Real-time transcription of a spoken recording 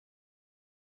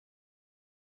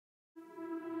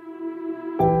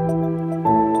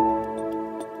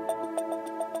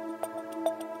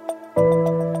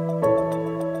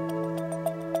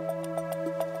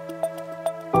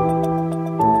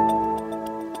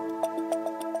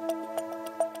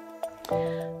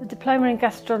Diploma in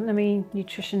Gastronomy,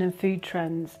 Nutrition and Food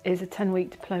Trends is a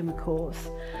 10-week diploma course,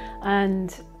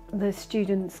 and the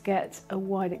students get a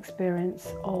wide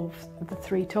experience of the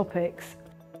 3 topics.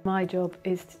 My job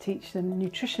is to teach them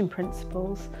nutrition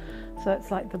principles, so it's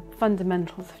like the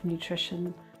fundamentals of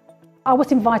nutrition. I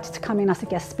was invited to come in as a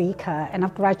guest speaker, and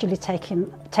I've gradually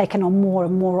taken on more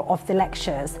and more of the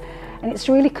lectures. And it's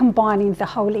really combining the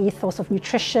whole ethos of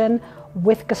nutrition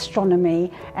with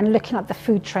gastronomy and looking at the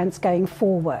food trends going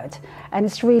forward. And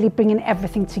it's really bringing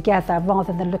everything together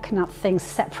rather than looking at things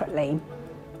separately.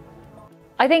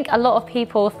 I think a lot of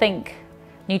people think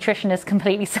nutrition is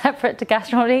completely separate to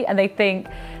gastronomy, and they think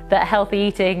that healthy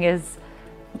eating is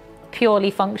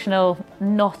purely functional,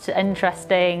 not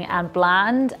interesting and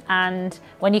bland. And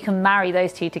when you can marry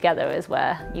those 2 together is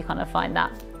where you kind of find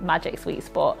that magic sweet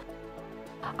spot.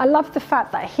 I love the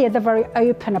fact that here they're very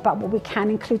open about what we can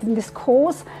include in this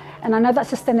course, and I know that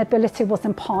sustainability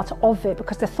wasn't part of it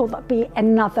because they thought that'd be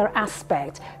another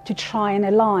aspect to try and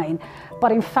align.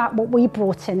 But in fact what we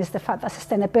brought in is the fact that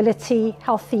sustainability,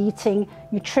 healthy eating,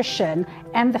 nutrition,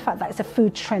 and the fact that it's a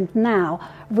food trend now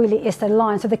really is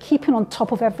aligned. So they're keeping on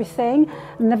top of everything,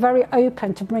 and they're very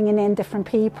open to bringing in different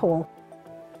people.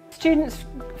 Students,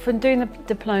 from doing the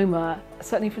diploma,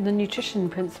 certainly from the nutrition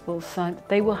principles side,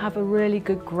 they will have a really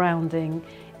good grounding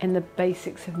in the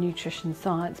basics of nutrition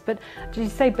science. But to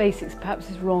say basics perhaps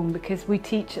is wrong, because we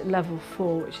teach at level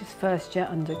 4, which is first year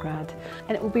undergrad,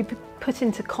 and it will be put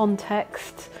into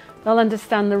context. They'll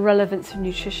understand the relevance of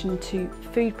nutrition to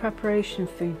food preparation,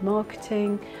 food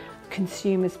marketing,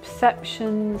 consumers'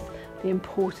 perceptions, the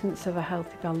importance of a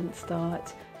healthy, balanced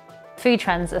diet. Food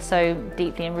trends are so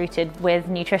deeply enrooted with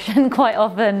nutrition quite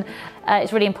often.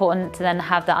 It's really important to then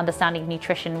have that understanding of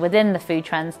nutrition within the food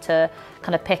trends to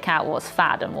kind of pick out what's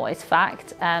fad and what is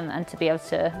fact, and to be able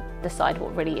to decide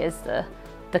what really is the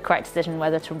correct decision,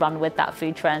 whether to run with that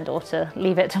food trend or to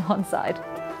leave it to one side.